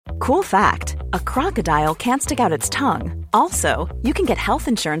Cool fact, a crocodile can't stick out its tongue. Also, you can get health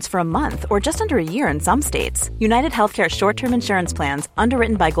insurance for a month or just under a year in some states. United Healthcare short-term insurance plans,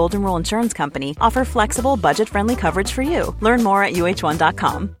 underwritten by Golden Rule Insurance Company, offer flexible, budget-friendly coverage for you. Learn more at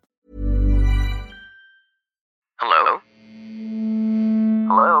uh1.com. Hello?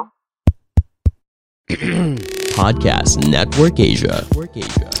 Hello? Podcast Network Asia.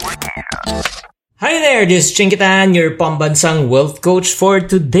 Hi there, this is Chinkitan, your pambansang wealth coach. For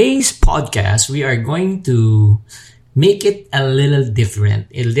today's podcast, we are going to make it a little different.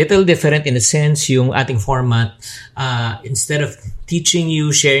 A little different in the sense yung ating format, instead of teaching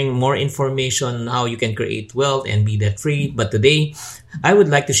you, sharing more information on how you can create wealth and be debt free. But today, I would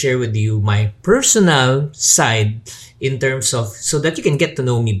like to share with you my personal side in terms of, so that you can get to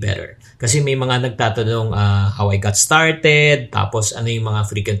know me better. Kasi may mga nagtatanong how I got started, tapos ano yung mga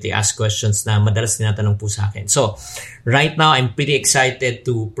frequently asked questions na madalas tinatanong po sa akin. So, right now, I'm pretty excited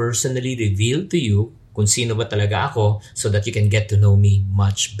to personally reveal to you kung sino ba talaga ako so that you can get to know me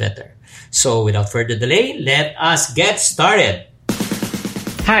much better. So, without further delay, let us get started!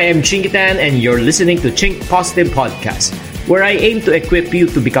 Hi, I'm Chinkitan and you're listening to Chink Positive Podcast, where I aim to equip you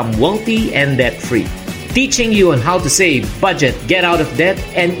to become wealthy and debt-free. Teaching you on how to save, budget, get out of debt,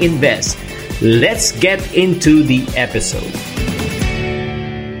 and invest. Let's get into the episode.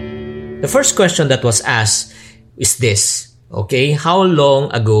 The first question that was asked is this. Okay, how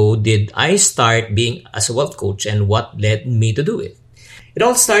long ago did I start being as a wealth coach and what led me to do it? It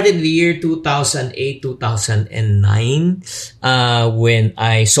all started in the year 2008-2009 when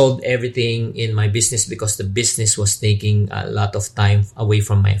I sold everything in my business because the business was taking a lot of time away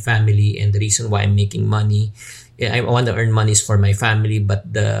from my family. And the reason why I'm making money, I want to earn money for my family,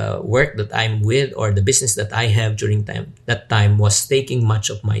 but the work that I'm with or the business that I have during that time was taking much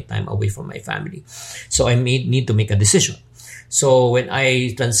of my time away from my family. So I need to make a decision. So when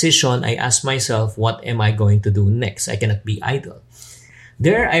I transition, I ask myself, what am I going to do next? I cannot be idle.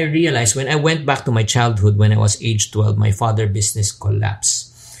 There, I realized when I went back to my childhood, when I was age 12, my father's business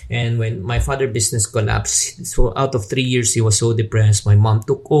collapsed. And when my father's business collapsed, so out of 3 years, he was so depressed, my mom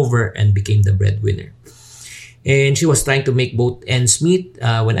took over and became the breadwinner. And she was trying to make both ends meet.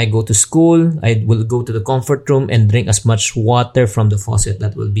 When I go to school, I will go to the comfort room and drink as much water from the faucet.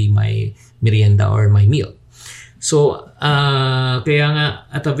 That will be my merienda or my meal. So, kaya nga,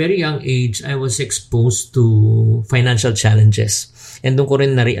 at a very young age, I was exposed to financial challenges. And doon ko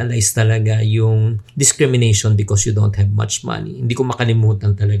rin na-realize talaga yung discrimination because you don't have much money. Hindi ko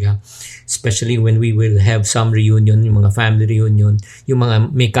makalimutan talaga. Especially when we will have some reunion, yung mga family reunion, yung mga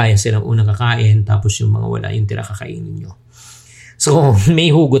may kaya silang unang kakain, tapos yung mga wala yung tira kakainin nyo. So,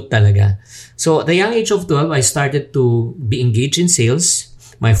 may hugot talaga. So, at the young age of 12, I started to be engaged in sales.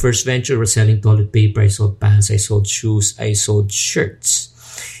 My first venture was selling toilet paper. I sold pants, I sold shoes, I sold shirts.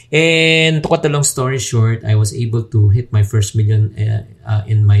 And to cut a long story short, I was able to hit my first million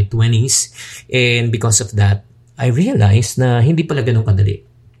in my 20s. And because of that, I realized na hindi pala ganun kadali.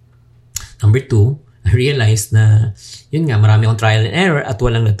 Number 2, I realized na, yun nga, marami akong trial and error at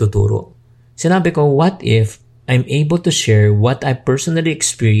walang nagtuturo. Sinabi ko, what if I'm able to share what I personally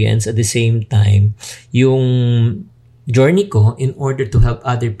experienced at the same time, yung journey ko in order to help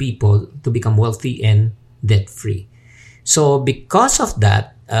other people to become wealthy and debt-free. So because of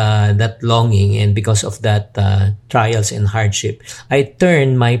that longing and because of that trials and hardship, I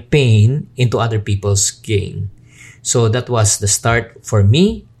turned my pain into other people's gain. So that was the start for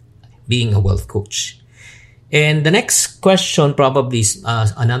me being a wealth coach. And the next question, probably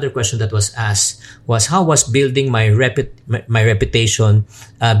another question that was asked, was how was building my reputation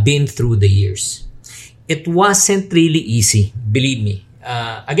been through the years? It wasn't really easy, believe me.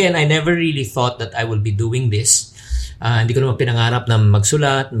 Again, I never really thought that I will be doing this. Hindi ko naman pinangarap na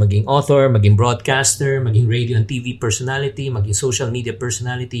magsulat, maging author, maging broadcaster, maging radio and TV personality, maging social media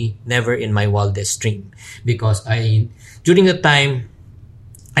personality. Never in my wildest dream. Because during the time,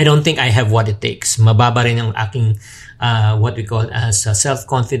 I don't think I have what it takes. Mababa rin ang aking, what we call as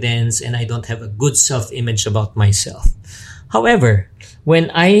self-confidence, and I don't have a good self-image about myself. However,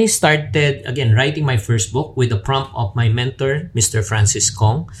 when I started, again, writing my first book with the prompt of my mentor, Mr. Francis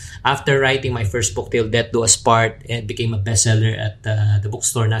Kong, after writing my first book, Till Death Do Us Part, it became a bestseller at the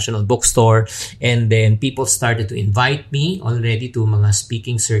bookstore, National Bookstore, and then people started to invite me already to mga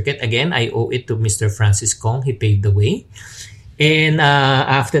speaking circuit. Again, I owe it to Mr. Francis Kong. He paved the way. And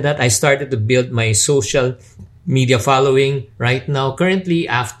after that, I started to build my social media following. Right now, currently,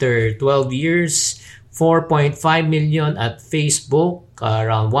 after 12 years, 4.5 million at Facebook,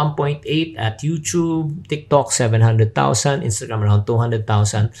 around 1.8 at YouTube, TikTok 700,000, Instagram around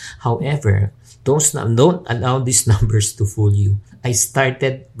 200,000. However, Don't allow these numbers to fool you. I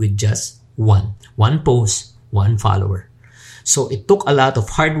started with just one post, one follower. So it took a lot of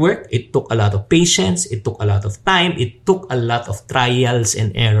hard work, it took a lot of patience, it took a lot of time, it took a lot of trials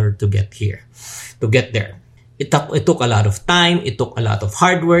and error to get there. It took a lot of time, it took a lot of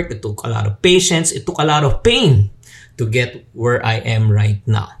hard work, it took a lot of patience, it took a lot of pain to get where I am right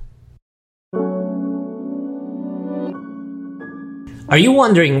now. Are you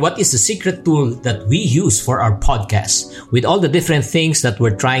wondering what is the secret tool that we use for our podcast? With all the different things that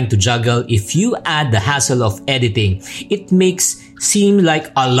we're trying to juggle, if you add the hassle of editing, it makes seem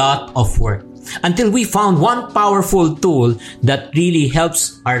like a lot of work. Until we found one powerful tool that really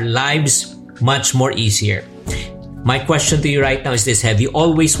helps our lives much more easier. My question to you right now is this: have you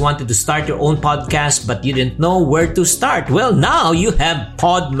always wanted to start your own podcast but you didn't know where to start? Well, now you have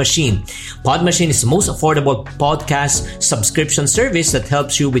Pod Machine. Pod Machine is the most affordable podcast subscription service that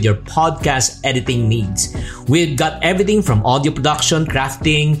helps you with your podcast editing needs. We've got everything from audio production,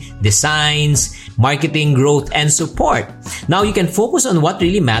 crafting, designs, marketing, growth, and support. Now you can focus on what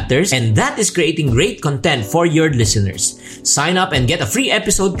really matters, and that is creating great content for your listeners. Sign up and get a free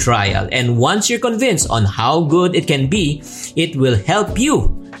episode trial, and once you're convinced on how good it can be, it will help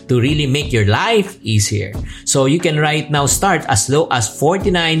you to really make your life easier. So you can right now start as low as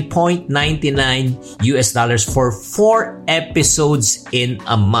 $49.99 for 4 episodes in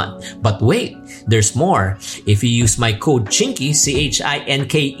a month. But wait, there's more. If you use my code CHINKEE,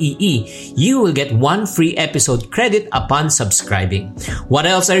 CHINKEE, you will get 1 free episode credit upon subscribing. What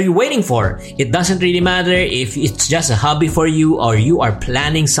else are you waiting for? It doesn't really matter if it's just a hobby for you or you are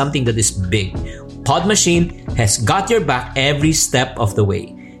planning something that is big. Pod Machine has got your back every step of the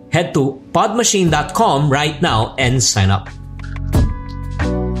way. Head to podmachine.com right now and sign up.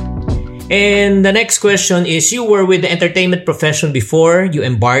 And the next question is, you were with the entertainment profession before you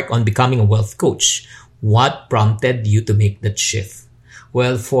embark on becoming a wealth coach. What prompted you to make that shift?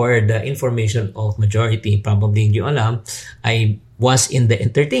 Well, for the information of majority, probably hindi nyo alam, I was in the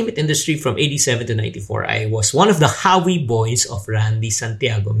entertainment industry from 87 to 94. I was one of the Hawi boys of Randy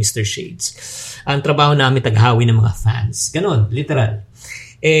Santiago, Mr. Shades. Ang trabaho namin, taghawi ng mga fans. Ganon, literal.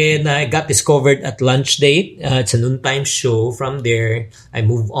 And I got discovered at Lunch Date. It's a noontime show. From there, I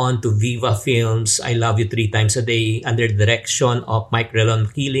moved on to Viva Films, I Love You 3 Times a Day, under the direction of Mike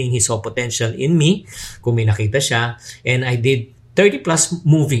Relon Keeling. He saw potential in me, kung may nakita siya. And I did 30 plus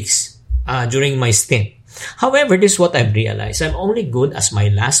movies during my stint. However, this is what I've realized. I'm only good as my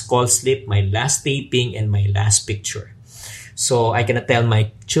last call slip, my last taping, and my last picture. So I cannot tell my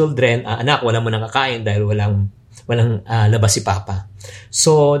children, anak, wala mo nang kakain dahil walang labas si Papa.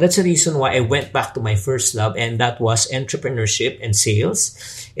 So that's the reason why I went back to my first love, and that was entrepreneurship and sales.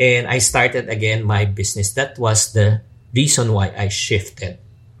 And I started again my business. That was the reason why I shifted.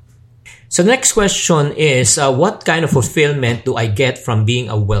 So the next question is, what kind of fulfillment do I get from being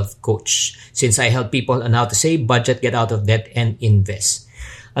a wealth coach? Since I help people on how to save, budget, get out of debt, and invest.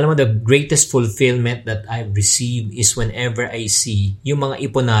 Alam mo, the greatest fulfillment that I've received is whenever I see yung mga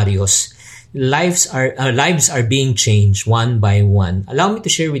iponarios, lives are being changed one by one. Allow me to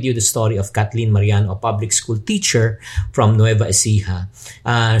share with you the story of Kathleen Mariano, a public school teacher from Nueva Ecija.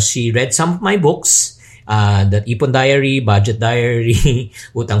 She read some of my books, that Ipon Diary, Budget Diary,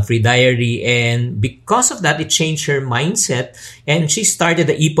 Utang Free Diary, and because of that, it changed her mindset, and she started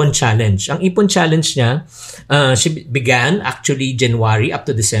the Ipon Challenge. Ang Ipon Challenge niya, she began actually January up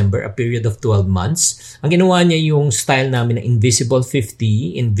to December, a period of 12 months. Ang ginawa niya yung style namin na Invisible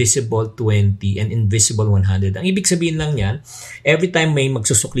 50, Invisible 20, and Invisible 100. Ang ibig sabihin lang niyan, every time may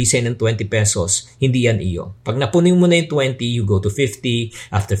magsusukli sa'yo ng 20 pesos, hindi yan iyo. Pag napunin mo na yung 20, you go to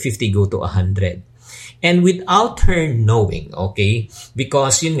 50. After 50, go to 100. And without her knowing, okay,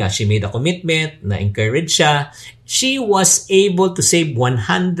 because yun nga, she made a commitment, na-encourage siya, she was able to save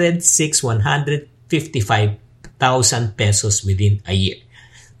 155,000 pesos within a year.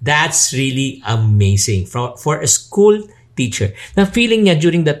 That's really amazing for a school teacher. Na feeling niya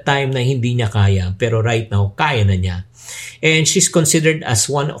during that time na hindi niya kaya, pero right now, kaya na niya. And she's considered as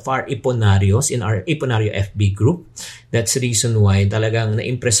one of our Iponarios in our Iponario FB group. That's the reason why talagang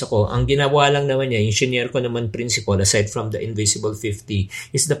na-impress ako. Ang ginawa lang naman niya, yung senior ko naman principle, aside from the Invisible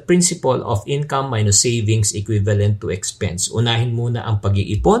 50, is the principle of income minus savings equivalent to expense. Unahin muna ang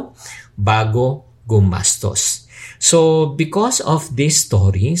pag-iipon bago gumastos. So, because of these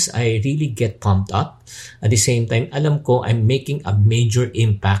stories, I really get pumped up. At the same time, alam ko I'm making a major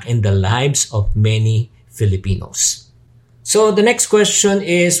impact in the lives of many Filipinos. So the next question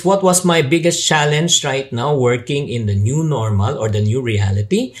is, what was my biggest challenge right now working in the new normal or the new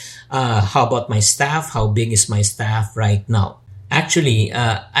reality? How about my staff? How big is my staff right now? Actually,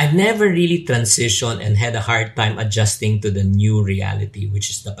 I've never really transitioned and had a hard time adjusting to the new reality, which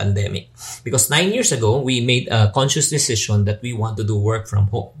is the pandemic. Because 9 years ago, we made a conscious decision that we want to do work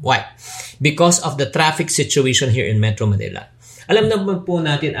from home. Why? Because of the traffic situation here in Metro Manila. Alam naman po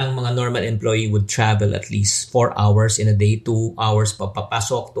natin ang mga normal employee would travel at least 4 hours in a day, 2 hours pa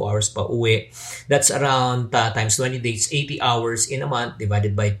papasok, 2 hours pa uwi. That's around times 20 days, 80 hours in a month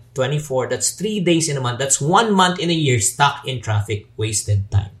divided by 24. That's 3 days in a month. That's 1 month in a year stuck in traffic, wasted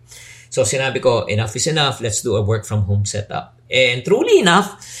time. So sinabi ko, enough is enough. Let's do a work from home setup. And truly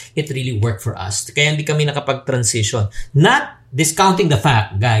enough, it really worked for us. Kaya hindi kami nakapag-transition. Not discounting the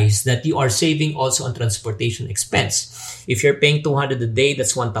fact, guys, that you are saving also on transportation expense. If you're paying 200 a day,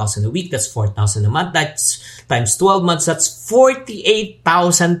 that's 1,000 a week, that's 4,000 a month, that's times 12 months, that's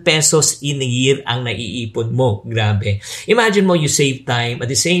 48,000 pesos in a year ang naiipon mo. Grabe. Imagine mo, you save time, at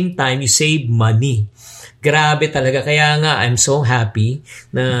the same time, you save money. Grabe talaga. Kaya nga, I'm so happy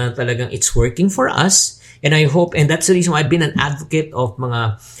na talagang it's working for us. And I hope, and that's the reason why I've been an advocate of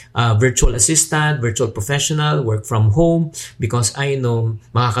mga virtual assistant, virtual professional, work from home, because I know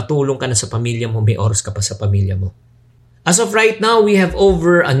makakatulong ka na sa pamilya mo, may oras ka pa sa pamilya mo. As of right now, we have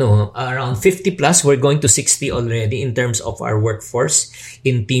over around 50 plus. We're going to 60 already in terms of our workforce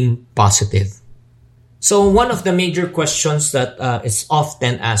in Team Positive. So one of the major questions that is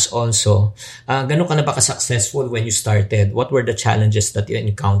often asked also, gano'n ka na ba ka-successful when you started? What were the challenges that you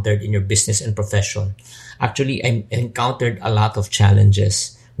encountered in your business and profession? Actually, I encountered a lot of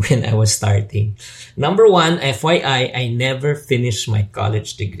challenges when I was starting. Number one, FYI, I never finished my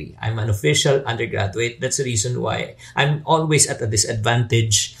college degree. I'm an official undergraduate. That's the reason why I'm always at a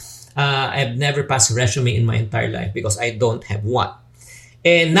disadvantage. I've never passed a resume in my entire life because I don't have one.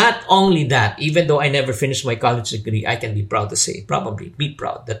 And not only that, even though I never finished my college degree, I can be proud to say, probably be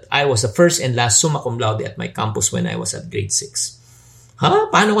proud, that I was the first and last summa cum laude at my campus when I was at grade 6. Paano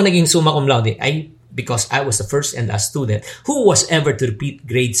ko naging summa cum laude? Because I was the first and last student who was ever to repeat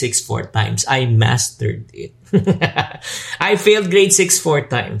grade 6 4 times. I mastered it. I failed grade 6 4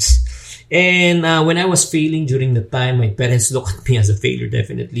 times. And when I was failing during the time, my parents looked at me as a failure,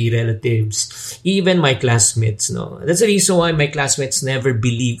 definitely, relatives, even my classmates. No, that's the reason why my classmates never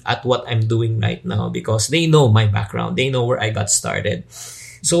believe at what I'm doing right now, because they know my background. They know where I got started.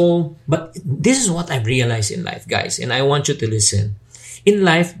 So, but this is what I've realized in life, guys, and I want you to listen. In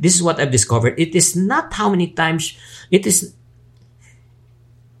life, this is what I've discovered. It is not how many times,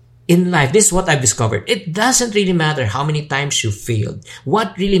 in life, this is what I've discovered. It doesn't really matter how many times you failed.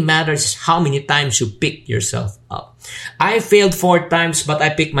 What really matters is how many times you pick yourself up. I failed 4 times, but I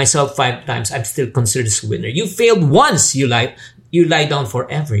picked myself 5 times. I'm still considered a winner. You failed once, you lie down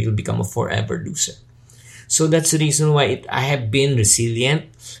forever. You'll become a forever loser. So that's the reason why I have been resilient.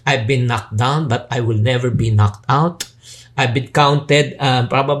 I've been knocked down, but I will never be knocked out. I've been counted,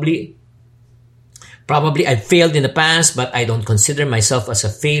 probably I failed in the past, but I don't consider myself as a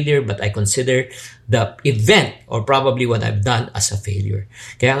failure, but I consider the event or probably what I've done as a failure.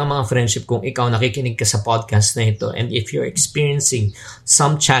 Kaya nga mga friendship, kung ikaw nakikinig ka sa podcast na ito, and if you're experiencing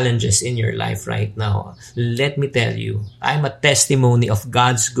some challenges in your life right now, let me tell you, I'm a testimony of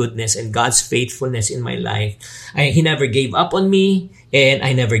God's goodness and God's faithfulness in my life. He never gave up on me, and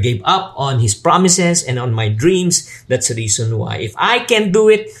I never gave up on His promises and on my dreams. That's the reason why. If I can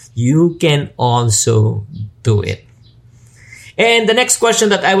do it, you can also do it. And the next question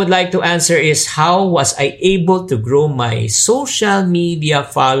that I would like to answer is, how was I able to grow my social media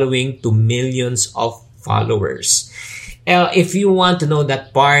following to millions of followers? If you want to know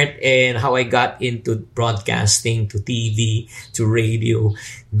that part and how I got into broadcasting, to TV, to radio,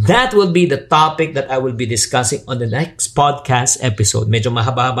 that will be the topic that I will be discussing on the next podcast episode. Medyo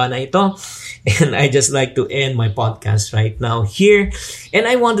mahaba-haba na ito. And I just like to end my podcast right now here. And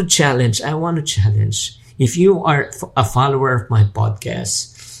I want to challenge. If you are a follower of my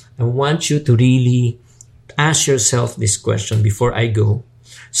podcast, I want you to really ask yourself this question before I go.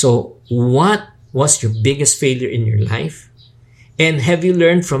 So, what was your biggest failure in your life? And have you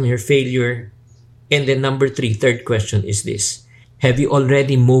learned from your failure? And then third question is this. Have you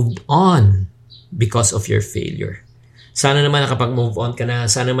already moved on because of your failure? Sana naman nakapag-move on ka na,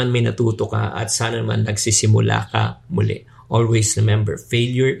 sana naman may natuto ka, at sana naman nagsisimula ka muli. Always remember,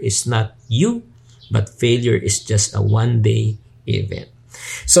 failure is not you, but failure is just a one-day event.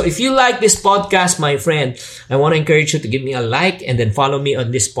 So if you like this podcast, my friend, I want to encourage you to give me a like and then follow me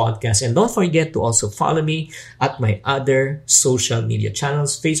on this podcast. And don't forget to also follow me at my other social media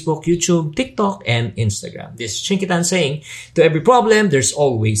channels, Facebook, YouTube, TikTok, and Instagram. This is Chinkitan saying, to every problem, there's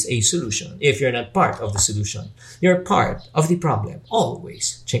always a solution. If you're not part of the solution, you're part of the problem.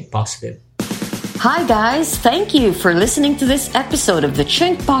 Always think positive. Hi guys, thank you for listening to this episode of the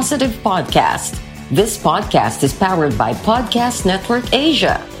Chink Positive Podcast. This podcast is powered by Podcast Network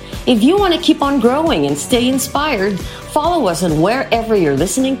Asia. If you want to keep on growing and stay inspired, follow us on wherever you're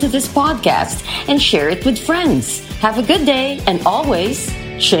listening to this podcast and share it with friends. Have a good day and always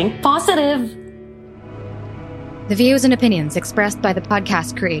Chink Positive. The views and opinions expressed by the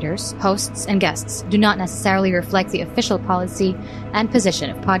podcast creators, hosts, and guests do not necessarily reflect the official policy and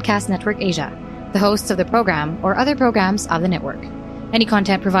position of Podcast Network Asia, the hosts of the program, or other programs of the network. Any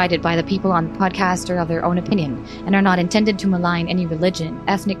content provided by the people on the podcast are of their own opinion and are not intended to malign any religion,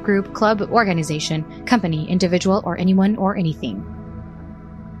 ethnic group, club, organization, company, individual, or anyone or anything.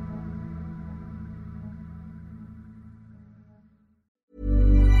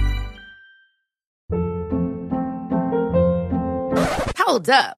 Hold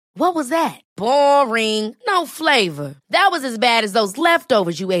up. What was that? Boring. No flavor. That was as bad as those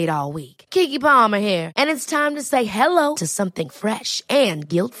leftovers you ate all week. Keke Palmer here, and it's time to say hello to something fresh and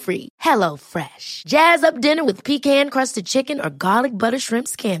guilt-free. Hello Fresh. Jazz up dinner with pecan-crusted chicken or garlic butter shrimp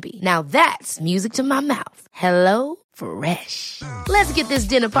scampi. Now that's music to my mouth. Hello Fresh. Let's get this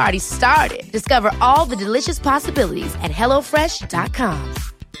dinner party started. Discover all the delicious possibilities at HelloFresh.com.